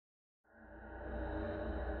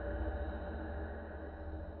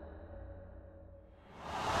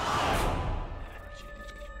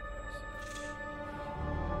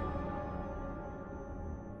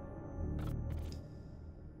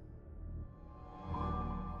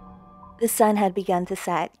The sun had begun to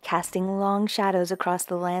set, casting long shadows across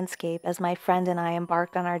the landscape as my friend and I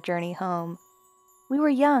embarked on our journey home. We were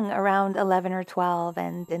young, around 11 or 12,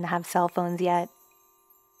 and didn't have cell phones yet.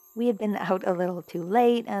 We had been out a little too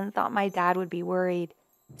late and thought my dad would be worried.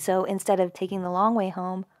 So instead of taking the long way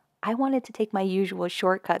home, I wanted to take my usual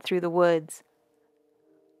shortcut through the woods.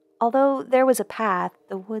 Although there was a path,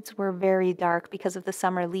 the woods were very dark because of the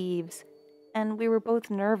summer leaves, and we were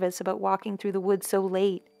both nervous about walking through the woods so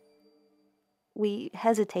late. We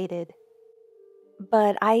hesitated,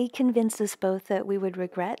 but I convinced us both that we would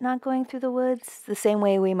regret not going through the woods the same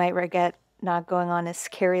way we might regret not going on a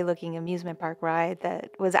scary-looking amusement park ride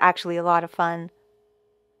that was actually a lot of fun.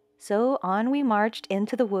 So on we marched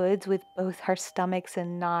into the woods with both our stomachs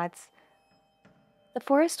in knots. The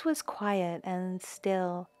forest was quiet and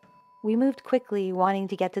still. We moved quickly, wanting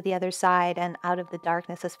to get to the other side and out of the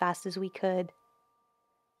darkness as fast as we could.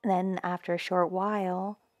 Then, after a short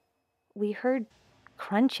while, we heard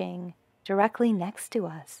crunching directly next to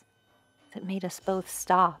us that made us both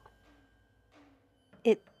stop.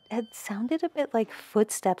 It had sounded a bit like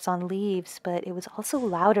footsteps on leaves, but it was also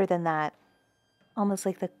louder than that, almost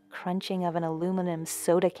like the crunching of an aluminum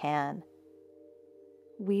soda can.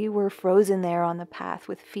 We were frozen there on the path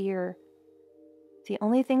with fear. The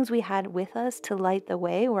only things we had with us to light the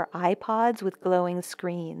way were iPods with glowing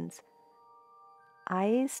screens.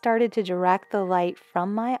 I started to direct the light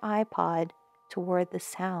from my iPod toward the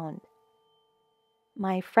sound.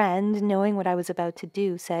 My friend, knowing what I was about to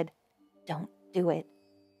do, said, "Don't do it."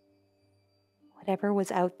 Whatever was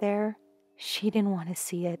out there, she didn't want to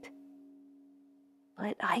see it.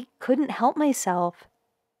 But I couldn't help myself.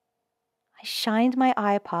 I shined my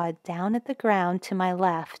iPod down at the ground to my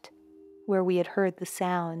left, where we had heard the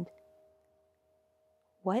sound.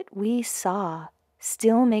 What we saw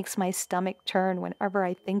still makes my stomach turn whenever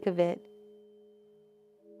I think of it.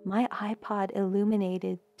 My iPod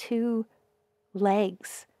illuminated two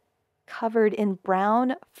legs covered in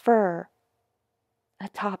brown fur,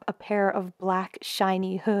 atop a pair of black,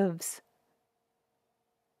 shiny hooves.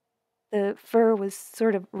 The fur was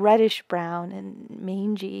sort of reddish brown and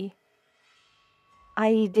mangy.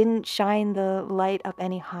 I didn't shine the light up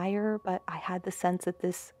any higher, but I had the sense that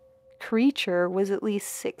this creature was at least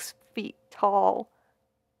 6 feet tall.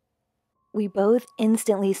 We both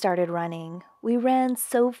instantly started running. We ran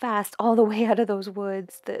so fast all the way out of those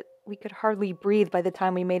woods that we could hardly breathe by the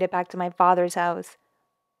time we made it back to my father's house.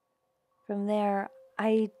 From there,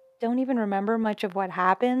 I don't even remember much of what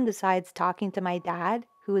happened besides talking to my dad,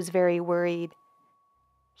 who was very worried.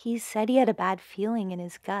 He said he had a bad feeling in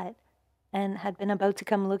his gut and had been about to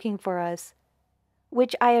come looking for us,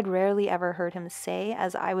 which I had rarely ever heard him say,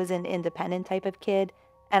 as I was an independent type of kid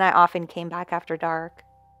and I often came back after dark.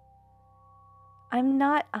 I'm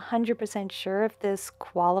not 100% sure if this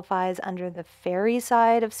qualifies under the fairy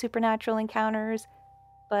side of supernatural encounters,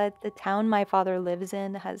 but the town my father lives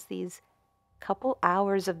in has these couple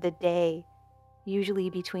hours of the day, usually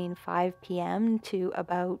between 5 p.m. to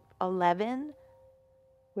about 11,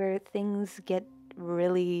 where things get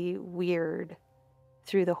really weird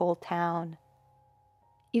through the whole town.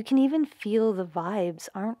 You can even feel the vibes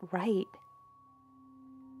aren't right.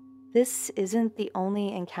 This isn't the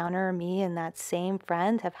only encounter me and that same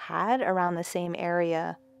friend have had around the same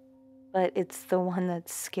area, but it's the one that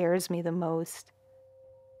scares me the most.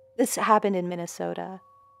 This happened in Minnesota.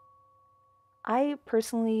 I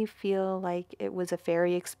personally feel like it was a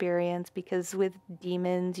fairy experience because with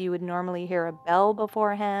demons, you would normally hear a bell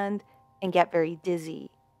beforehand and get very dizzy,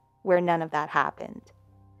 where none of that happened.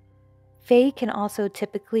 Fae can also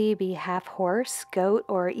typically be half horse, goat,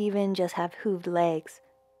 or even just have hooved legs,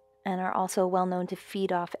 and are also well known to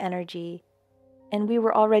feed off energy. And we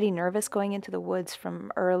were already nervous going into the woods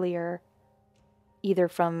from earlier, either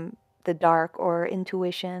from the dark or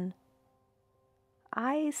intuition.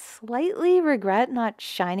 I slightly regret not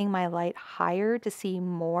shining my light higher to see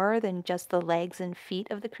more than just the legs and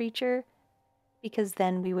feet of the creature, because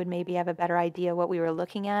then we would maybe have a better idea what we were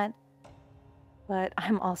looking at. But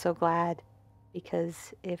I'm also glad,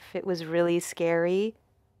 because if it was really scary,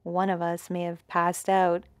 one of us may have passed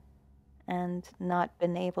out and not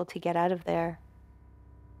been able to get out of there.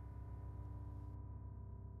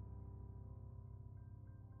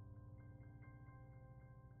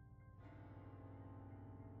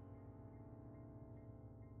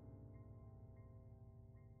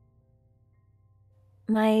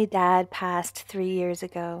 My dad passed 3 years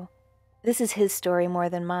ago. This is his story more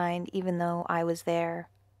than mine, even though I was there.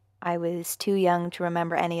 I was too young to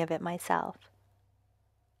remember any of it myself.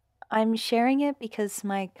 I'm sharing it because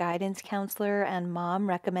my guidance counselor and mom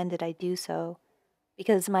recommended I do so,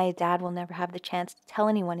 because my dad will never have the chance to tell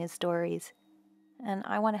anyone his stories, and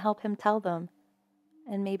I want to help him tell them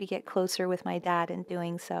and maybe get closer with my dad in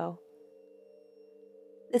doing so.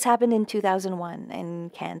 This happened in 2001 in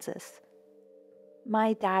Kansas.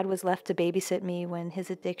 My dad was left to babysit me when his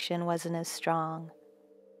addiction wasn't as strong.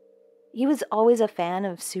 He was always a fan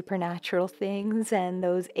of supernatural things and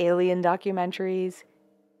those alien documentaries.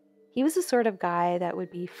 He was the sort of guy that would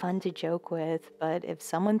be fun to joke with, but if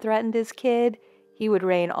someone threatened his kid, he would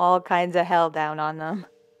rain all kinds of hell down on them.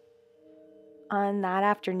 On that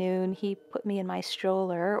afternoon, he put me in my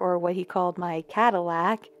stroller, or what he called my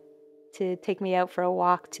Cadillac, to take me out for a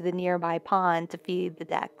walk to the nearby pond to feed the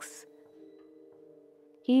ducks.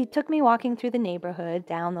 He took me walking through the neighborhood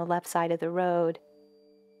down the left side of the road.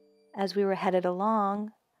 As we were headed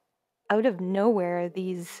along, out of nowhere,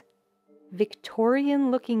 these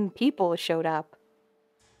Victorian-looking people showed up,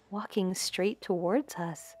 walking straight towards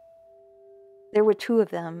us. There were two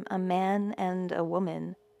of them, a man and a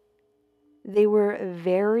woman. They were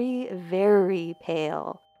very, very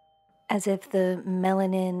pale, as if the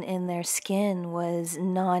melanin in their skin was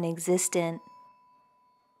non-existent.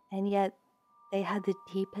 And yet, they had the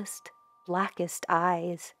deepest, blackest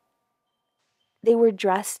eyes. They were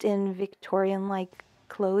dressed in Victorian-like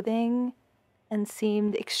clothing and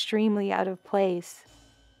seemed extremely out of place.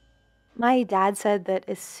 My dad said that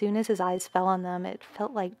as soon as his eyes fell on them, it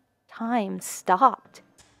felt like time stopped.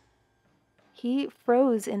 He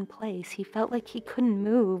froze in place. He felt like he couldn't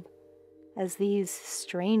move as these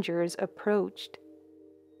strangers approached.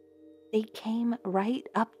 They came right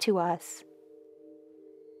up to us.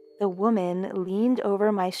 The woman leaned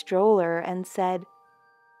over my stroller and said,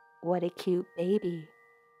 "What a cute baby."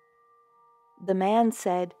 The man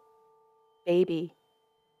said, "Baby,"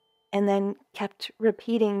 and then kept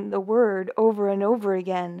repeating the word over and over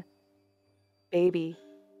again. "Baby,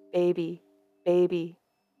 baby, baby."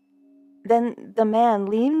 Then the man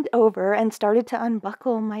leaned over and started to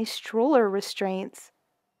unbuckle my stroller restraints.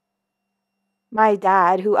 My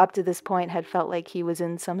dad, who up to this point had felt like he was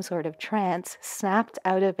in some sort of trance, snapped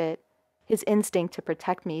out of it, his instinct to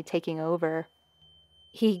protect me taking over.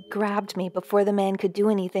 He grabbed me before the man could do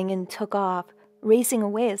anything and took off, racing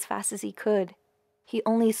away as fast as he could. He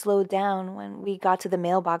only slowed down when we got to the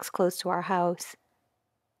mailbox close to our house.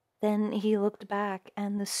 Then he looked back,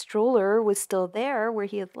 and the stroller was still there where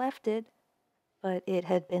he had left it, but it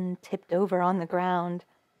had been tipped over on the ground.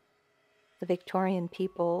 The Victorian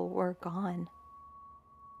people were gone.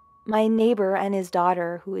 My neighbor and his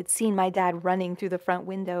daughter, who had seen my dad running through the front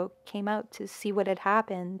window, came out to see what had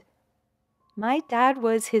happened. My dad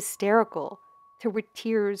was hysterical. There were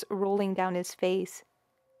tears rolling down his face.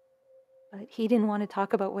 But he didn't want to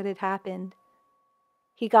talk about what had happened.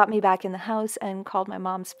 He got me back in the house and called my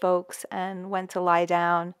mom's folks and went to lie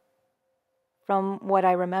down. From what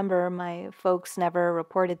I remember, my folks never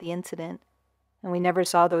reported the incident, and we never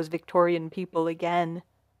saw those Victorian people again.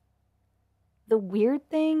 The weird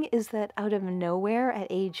thing is that out of nowhere at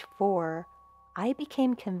age 4, I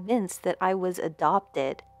became convinced that I was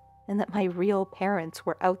adopted and that my real parents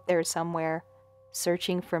were out there somewhere,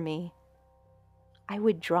 searching for me. I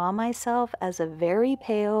would draw myself as a very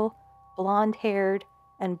pale, blonde-haired,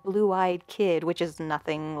 and blue-eyed kid, which is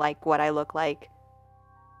nothing like what I look like.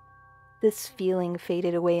 This feeling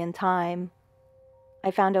faded away in time.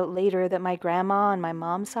 I found out later that my grandma on my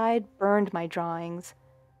mom's side burned my drawings,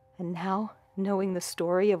 and now, knowing the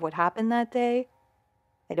story of what happened that day,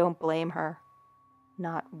 I don't blame her.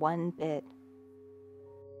 Not one bit.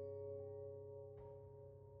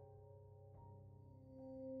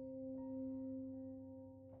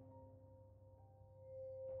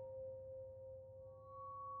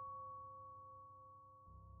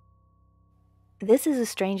 This is the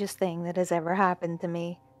strangest thing that has ever happened to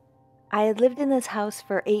me. I had lived in this house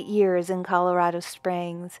for 8 years in Colorado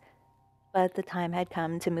Springs, but the time had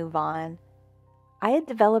come to move on. I had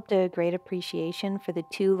developed a great appreciation for the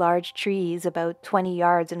 2 large trees about 20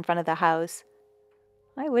 yards in front of the house.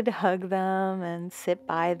 I would hug them and sit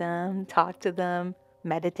by them, talk to them,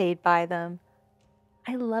 meditate by them.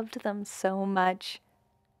 I loved them so much.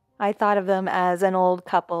 I thought of them as an old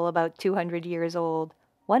couple about 200 years old,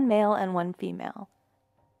 one male and one female.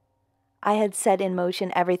 I had set in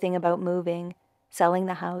motion everything about moving, selling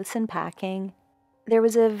the house and packing. There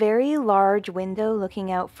was a very large window looking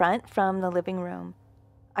out front from the living room.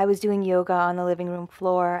 I was doing yoga on the living room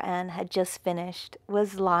floor and had just finished,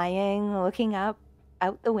 was lying, looking up,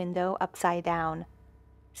 out the window, upside down,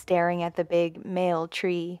 staring at the big male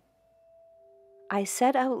tree. I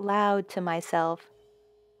said out loud to myself,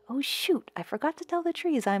 "Oh shoot, I forgot to tell the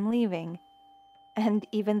trees I'm leaving," and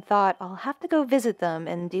even thought I'll have to go visit them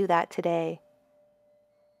and do that today.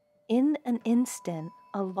 In an instant,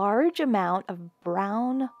 a large amount of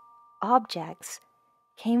brown objects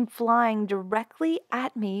came flying directly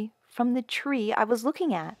at me from the tree I was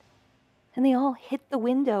looking at, and they all hit the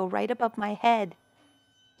window right above my head.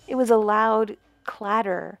 It was a loud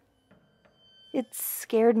clatter. It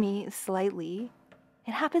scared me slightly.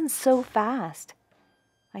 It happened so fast.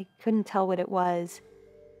 I couldn't tell what it was.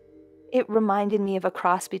 It reminded me of a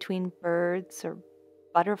cross between birds or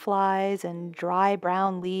butterflies and dry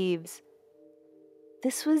brown leaves.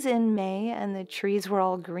 This was in May, and the trees were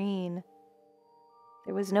all green.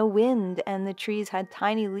 There was no wind, and the trees had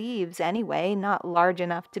tiny leaves anyway, not large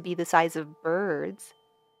enough to be the size of birds.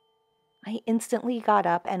 I instantly got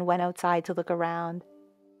up and went outside to look around.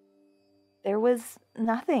 There was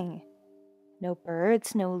nothing. No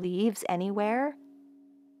birds, no leaves anywhere.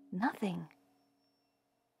 Nothing.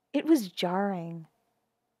 It was jarring.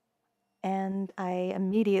 And I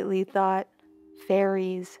immediately thought,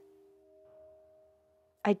 fairies.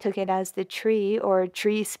 I took it as the tree or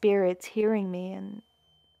tree spirits hearing me and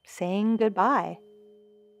saying goodbye.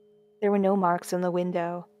 There were no marks on the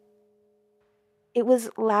window. It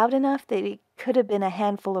was loud enough that it could have been a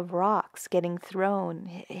handful of rocks getting thrown,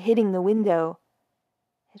 hitting the window.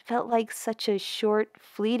 It felt like such a short,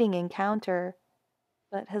 fleeting encounter,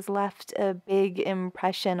 but has left a big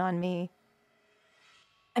impression on me.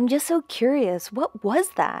 I'm just so curious, what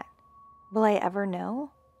was that? Will I ever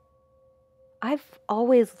know? I've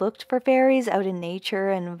always looked for fairies out in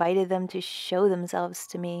nature and invited them to show themselves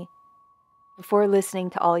to me before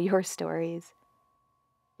listening to all your stories.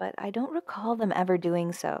 But I don't recall them ever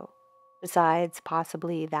doing so, besides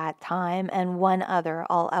possibly that time and one other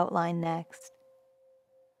I'll outline next.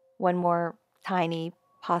 One more tiny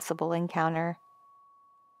possible encounter.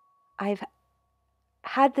 I've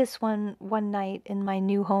had this one night in my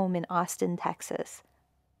new home in Austin, Texas.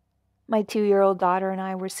 My 2-year-old daughter and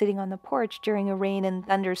I were sitting on the porch during a rain and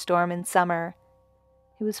thunderstorm in summer.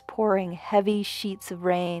 It was pouring heavy sheets of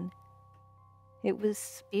rain. It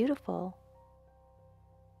was beautiful.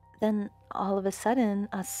 Then, all of a sudden,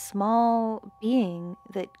 a small being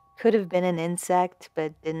that could have been an insect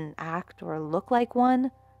but didn't act or look like one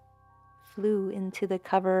flew into the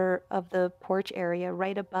cover of the porch area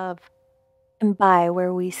right above and by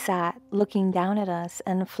where we sat, looking down at us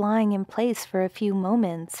and flying in place for a few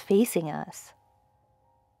moments, facing us.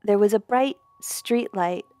 There was a bright street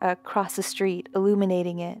light across the street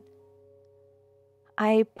illuminating it.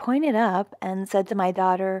 I pointed up and said to my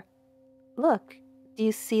daughter, "Look, do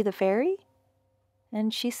you see the fairy?"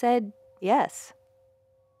 And she said, "Yes."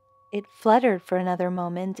 It fluttered for another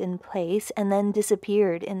moment in place and then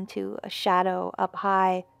disappeared into a shadow up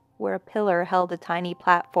high where a pillar held a tiny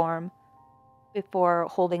platform before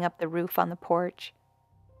holding up the roof on the porch.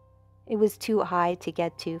 It was too high to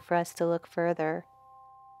get to for us to look further.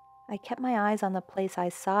 I kept my eyes on the place I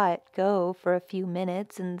saw it go for a few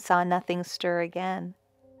minutes and saw nothing stir again.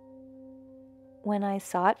 When I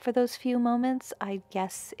saw it for those few moments, I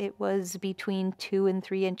guess it was between 2 and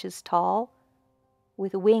 3 inches tall,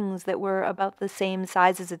 with wings that were about the same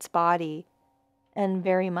size as its body, and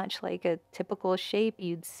very much like a typical shape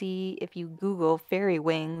you'd see if you Google fairy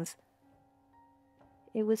wings.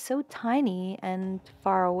 It was so tiny and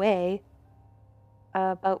far away,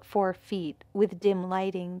 about 4 feet, with dim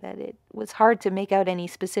lighting, that it was hard to make out any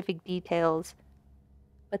specific details,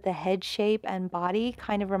 but the head shape and body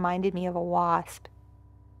kind of reminded me of a wasp,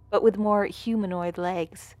 but with more humanoid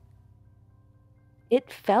legs.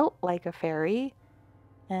 It felt like a fairy,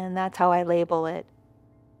 and that's how I label it,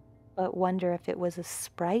 but wonder if it was a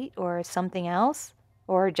sprite or something else,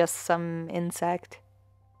 or just some insect.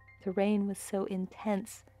 The rain was so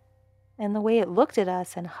intense, and the way it looked at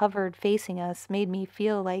us and hovered facing us made me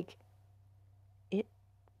feel like it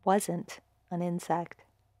wasn't an insect.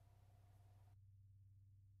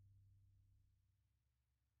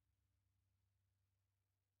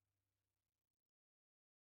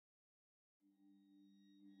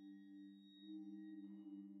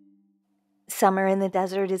 Summer in the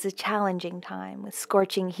desert is a challenging time with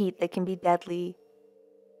scorching heat that can be deadly.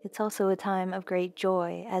 It's also a time of great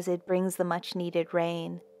joy as it brings the much needed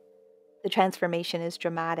rain. The transformation is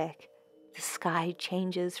dramatic. The sky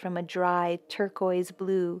changes from a dry turquoise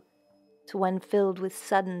blue to one filled with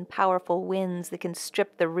sudden, powerful winds that can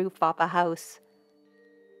strip the roof off a house.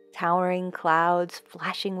 Towering clouds,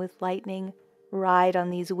 flashing with lightning, ride on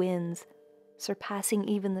these winds, surpassing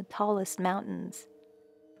even the tallest mountains.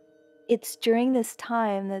 It's during this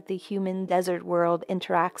time that the human desert world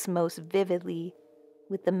interacts most vividly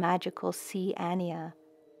with the magical sea Ania,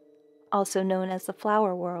 also known as the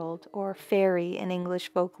flower world or fairy in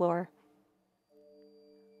English folklore.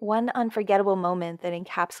 One unforgettable moment that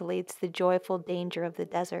encapsulates the joyful danger of the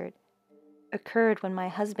desert occurred when my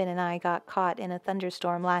husband and I got caught in a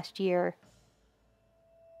thunderstorm last year.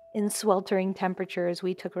 In sweltering temperatures,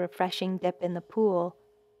 we took a refreshing dip in the pool,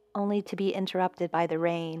 only to be interrupted by the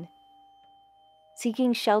rain.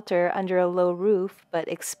 Seeking shelter under a low roof, but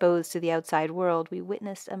exposed to the outside world, we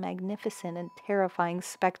witnessed a magnificent and terrifying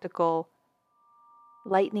spectacle.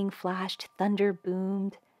 Lightning flashed, thunder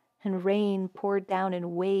boomed, and rain poured down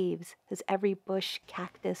in waves as every bush,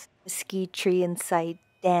 cactus, mesquite tree in sight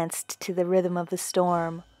danced to the rhythm of the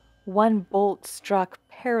storm. One bolt struck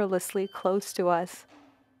perilously close to us.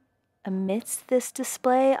 Amidst this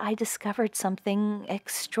display, I discovered something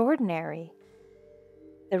extraordinary.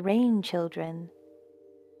 The rain children.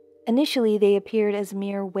 Initially, they appeared as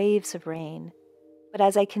mere waves of rain, but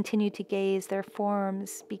as I continued to gaze, their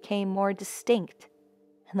forms became more distinct,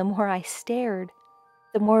 and the more I stared,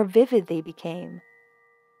 the more vivid they became.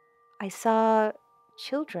 I saw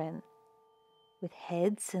children with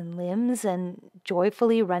heads and limbs and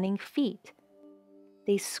joyfully running feet.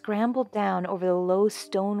 They scrambled down over the low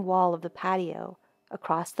stone wall of the patio,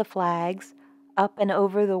 across the flags, up and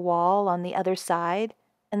over the wall on the other side,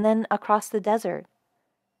 and then across the desert.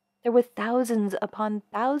 There were thousands upon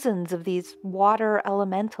thousands of these water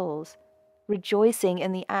elementals, rejoicing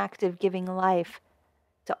in the act of giving life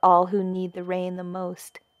to all who need the rain the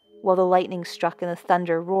most, while the lightning struck and the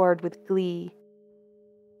thunder roared with glee.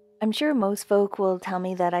 I'm sure most folk will tell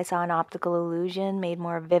me that I saw an optical illusion made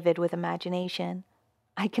more vivid with imagination.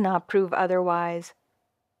 I cannot prove otherwise.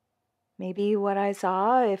 Maybe what I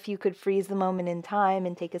saw, if you could freeze the moment in time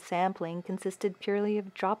and take a sampling, consisted purely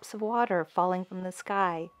of drops of water falling from the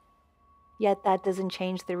sky. Yet that doesn't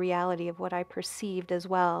change the reality of what I perceived as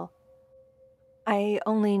well. I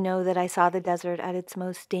only know that I saw the desert at its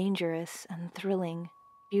most dangerous and thrilling,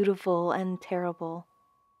 beautiful and terrible.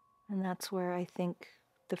 And that's where I think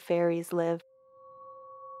the fairies live.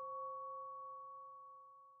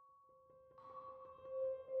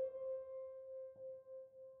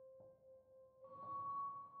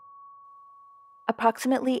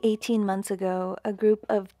 Approximately 18 months ago, a group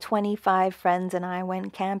of 25 friends and I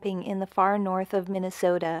went camping in the far north of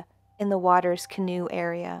Minnesota in the Waters Canoe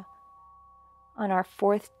area. On our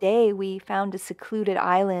fourth day, we found a secluded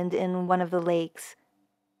island in one of the lakes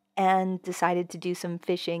and decided to do some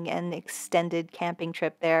fishing and extended camping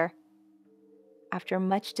trip there. After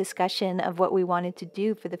much discussion of what we wanted to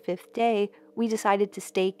do for the fifth day, we decided to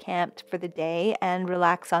stay camped for the day and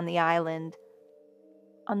relax on the island.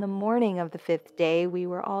 On the morning of the fifth day, we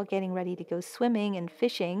were all getting ready to go swimming and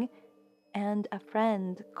fishing, and a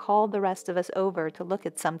friend called the rest of us over to look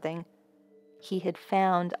at something he had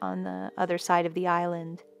found on the other side of the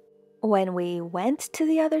island. When we went to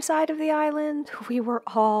the other side of the island, we were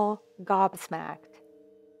all gobsmacked.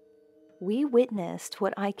 We witnessed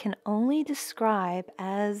what I can only describe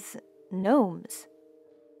as gnomes.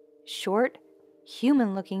 Short,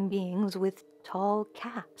 human-looking beings with tall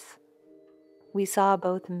caps. We saw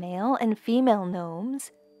both male and female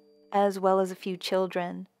gnomes, as well as a few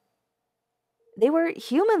children. They were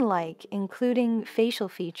human-like, including facial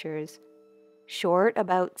features. Short,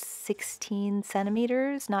 about 16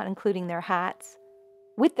 centimeters, not including their hats.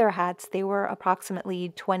 With their hats, they were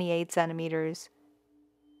approximately 28 centimeters.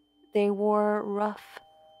 They wore rough,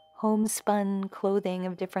 homespun clothing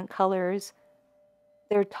of different colors.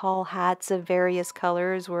 Their tall hats of various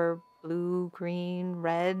colors were blue, green,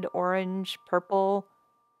 red, orange, purple.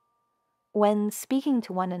 When speaking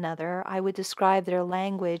to one another, I would describe their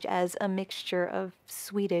language as a mixture of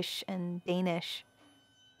Swedish and Danish.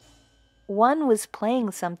 One was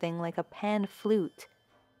playing something like a pan flute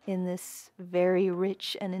in this very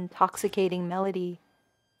rich and intoxicating melody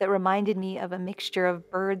that reminded me of a mixture of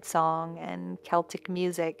bird song and Celtic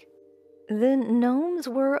music. The gnomes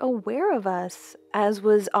were aware of us, as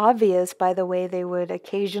was obvious by the way they would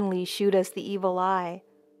occasionally shoot us the evil eye.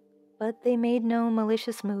 But they made no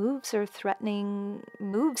malicious moves or threatening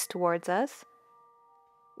moves towards us.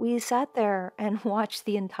 We sat there and watched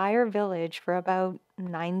the entire village for about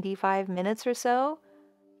 95 minutes or so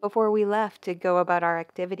before we left to go about our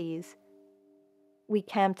activities. We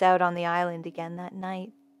camped out on the island again that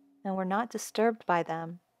night and were not disturbed by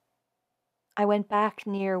them. I went back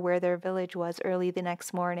near where their village was early the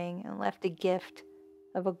next morning and left a gift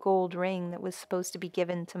of a gold ring that was supposed to be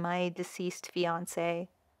given to my deceased fiancé.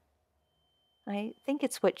 I think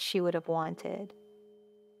it's what she would have wanted.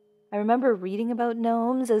 I remember reading about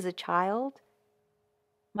gnomes as a child.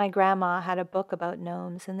 My grandma had a book about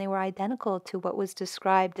gnomes, and they were identical to what was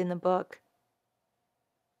described in the book.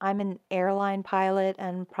 I'm an airline pilot,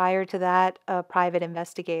 and prior to that, a private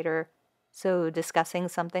investigator. so discussing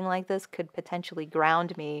something like this could potentially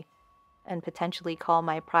ground me and potentially call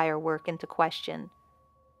my prior work into question.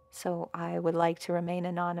 So I would like to remain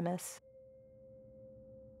anonymous.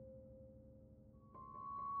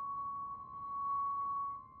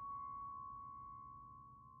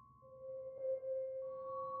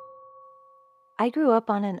 I grew up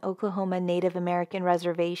on an Oklahoma Native American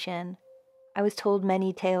reservation. I was told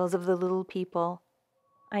many tales of the little people.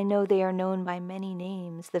 I know they are known by many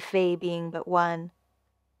names, the Fae being but one.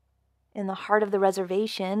 In the heart of the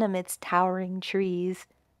reservation, amidst towering trees,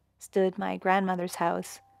 stood my grandmother's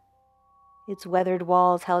house. Its weathered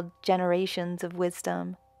walls held generations of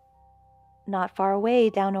wisdom. Not far away,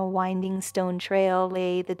 down a winding stone trail,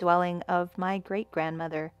 lay the dwelling of my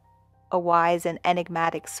great-grandmother, a wise and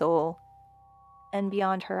enigmatic soul. And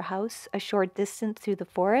beyond her house, a short distance through the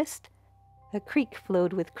forest, a creek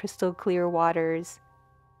flowed with crystal-clear waters.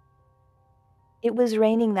 It was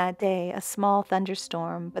raining that day, a small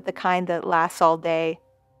thunderstorm, but the kind that lasts all day.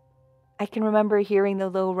 I can remember hearing the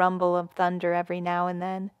low rumble of thunder every now and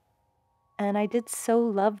then, and I did so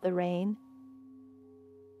love the rain.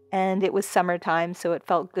 And it was summertime, so it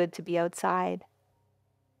felt good to be outside.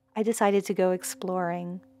 I decided to go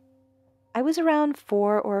exploring. I was around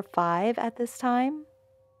 4 or 5 at this time.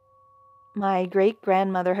 My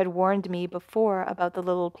great-grandmother had warned me before about the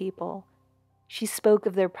little people. She spoke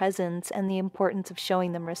of their presence and the importance of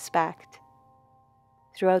showing them respect.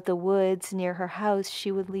 Throughout the woods near her house,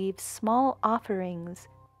 she would leave small offerings,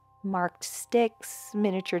 marked sticks,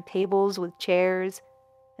 miniature tables with chairs,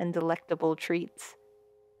 and delectable treats.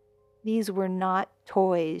 These were not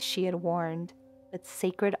toys, she had warned, but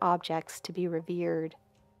sacred objects to be revered.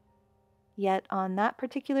 Yet on that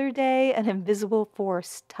particular day, an invisible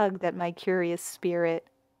force tugged at my curious spirit.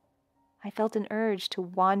 I felt an urge to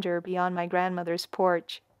wander beyond my grandmother's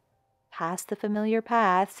porch, past the familiar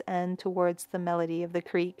paths and towards the melody of the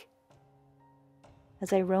creek.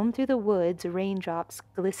 As I roamed through the woods, raindrops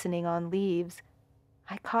glistening on leaves,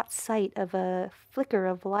 I caught sight of a flicker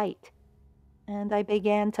of light, and I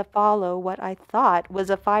began to follow what I thought was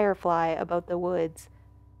a firefly about the woods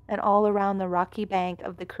and all around the rocky bank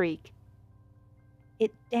of the creek.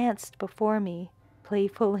 It danced before me,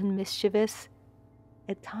 playful and mischievous.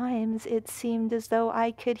 At times it seemed as though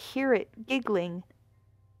I could hear it giggling.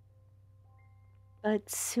 But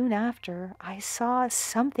soon after, I saw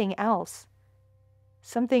something else.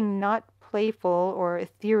 Something not playful or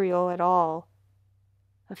ethereal at all.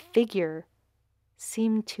 A figure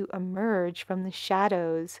seemed to emerge from the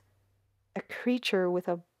shadows, a creature with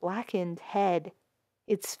a blackened head,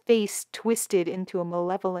 its face twisted into a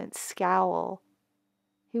malevolent scowl.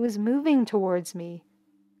 It was moving towards me,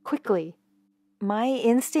 quickly. My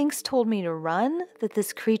instincts told me to run, that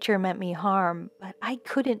this creature meant me harm, but I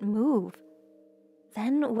couldn't move.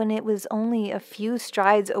 Then, when it was only a few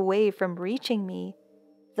strides away from reaching me,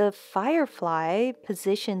 the firefly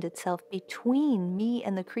positioned itself between me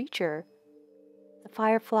and the creature. The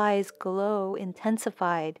firefly's glow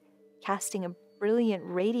intensified, casting a brilliant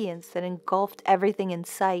radiance that engulfed everything in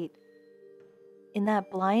sight. In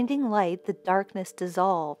that blinding light, the darkness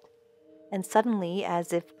dissolved, and suddenly,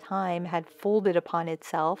 as if time had folded upon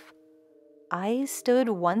itself, I stood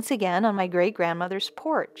once again on my great-grandmother's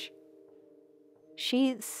porch.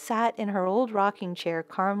 She sat in her old rocking chair,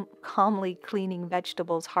 calmly cleaning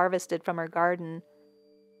vegetables harvested from her garden.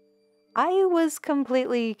 I was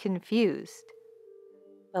completely confused.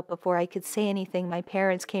 But before I could say anything, my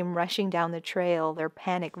parents came rushing down the trail, their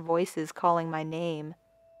panicked voices calling my name.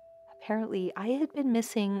 Apparently, I had been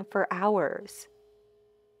missing for hours.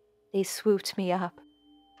 They swooped me up.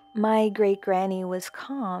 My great-granny was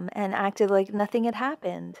calm and acted like nothing had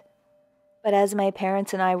happened. But as my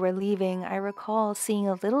parents and I were leaving, I recall seeing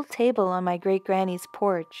a little table on my great-granny's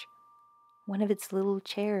porch. One of its little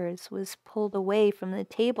chairs was pulled away from the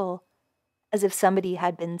table, as if somebody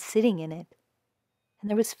had been sitting in it. And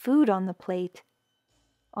there was food on the plate,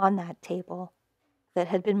 on that table, that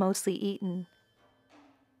had been mostly eaten.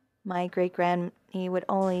 My great-granny would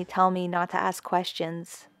only tell me not to ask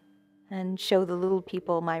questions and show the little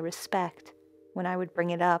people my respect when I would bring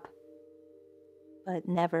it up, but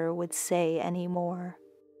never would say any more.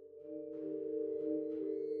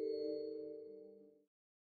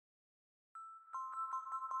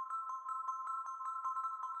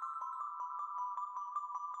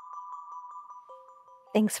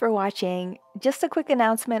 Thanks for watching. Just a quick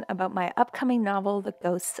announcement about my upcoming novel, The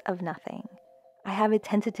Ghosts of Nothing. I have a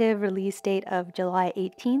tentative release date of July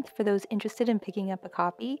 18th for those interested in picking up a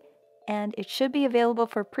copy, and it should be available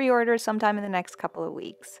for pre-order sometime in the next couple of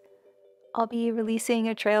weeks. I'll be releasing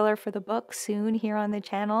a trailer for the book soon here on the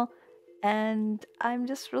channel, and I'm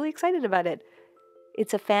just really excited about it.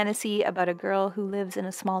 It's a fantasy about a girl who lives in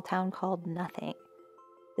a small town called Nothing.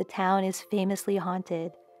 The town is famously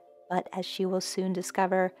haunted, but as she will soon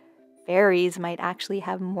discover, fairies might actually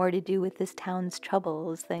have more to do with this town's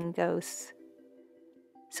troubles than ghosts.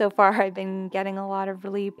 So far, I've been getting a lot of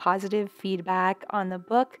really positive feedback on the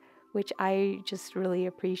book, which I just really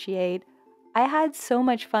appreciate. I had so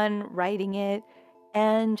much fun writing it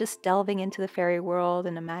and just delving into the fairy world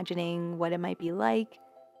and imagining what it might be like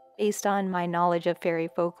based on my knowledge of fairy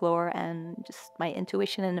folklore and just my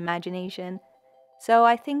intuition and imagination. So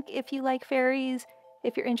I think if you like fairies,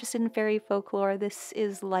 if you're interested in fairy folklore, this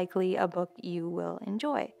is likely a book you will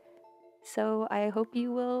enjoy. So I hope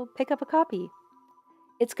you will pick up a copy.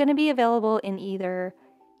 It's going to be available in either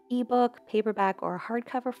ebook, paperback, or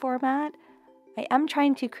hardcover format. I am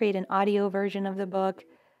trying to create an audio version of the book,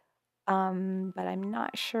 but I'm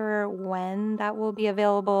not sure when that will be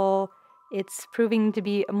available. It's proving to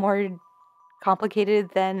be more complicated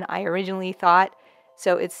than I originally thought,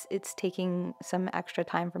 so it's taking some extra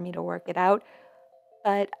time for me to work it out.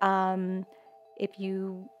 But if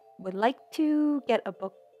you would like to get a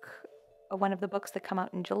book, one of the books that come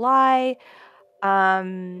out in July,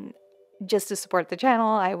 um, just to support the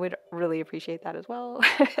channel, I would really appreciate that as well.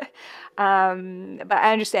 But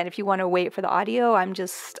I understand if you want to wait for the audio,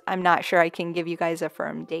 I'm not sure I can give you guys a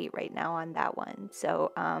firm date right now on that one.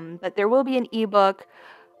 So, but there will be an ebook.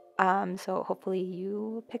 So hopefully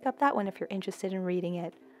you pick up that one if you're interested in reading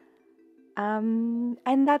it. And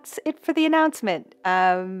that's it for the announcement.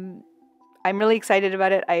 I'm really excited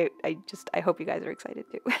about it. I hope you guys are excited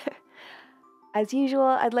too. As usual,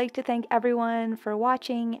 I'd like to thank everyone for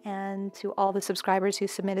watching and to all the subscribers who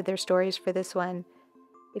submitted their stories for this one.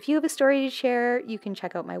 If you have a story to share, you can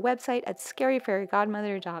check out my website at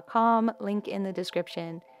scaryfairygodmother.com, link in the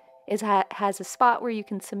description. It has a spot where you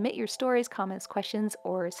can submit your stories, comments, questions,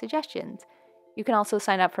 or suggestions. You can also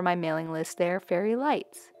sign up for my mailing list there, Fairy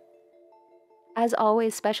Lights. As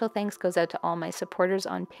always, special thanks goes out to all my supporters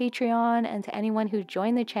on Patreon and to anyone who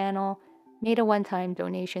joined the channel, made a one-time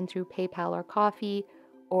donation through PayPal or Ko-fi,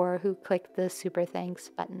 or who clicked the super thanks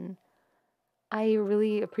button. I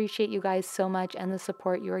really appreciate you guys so much and the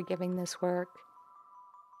support you are giving this work.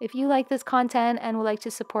 If you like this content and would like to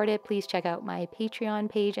support it, please check out my Patreon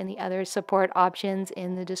page and the other support options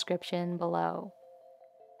in the description below.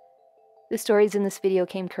 The stories in this video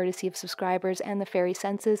came courtesy of subscribers and the fairy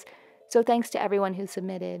census, so thanks to everyone who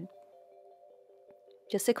submitted.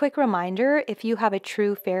 Just a quick reminder, if you have a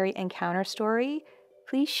true fairy encounter story,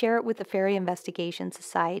 please share it with the Fairy Investigation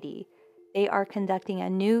Society. They are conducting a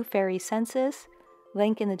new fairy census,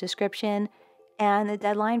 link in the description, and the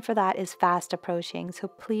deadline for that is fast approaching, so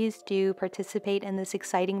please do participate in this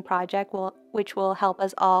exciting project which will help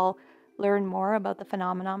us all learn more about the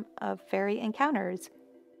phenomenon of fairy encounters.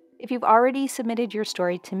 If you've already submitted your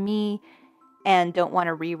story to me and don't want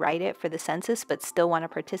to rewrite it for the census but still want to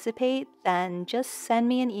participate, then just send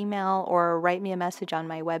me an email or write me a message on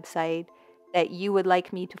my website that you would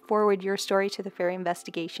like me to forward your story to the Fairy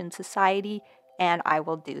Investigation Society, and I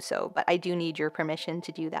will do so, but I do need your permission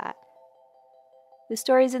to do that. The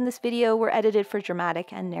stories in this video were edited for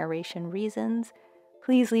dramatic and narration reasons.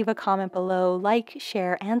 Please leave a comment below, like,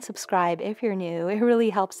 share, and subscribe if you're new. It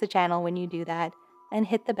really helps the channel when you do that, and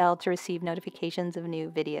hit the bell to receive notifications of new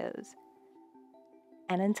videos.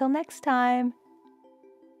 And until next time,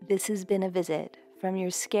 this has been a visit from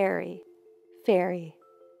your scary fairy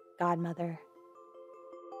godmother.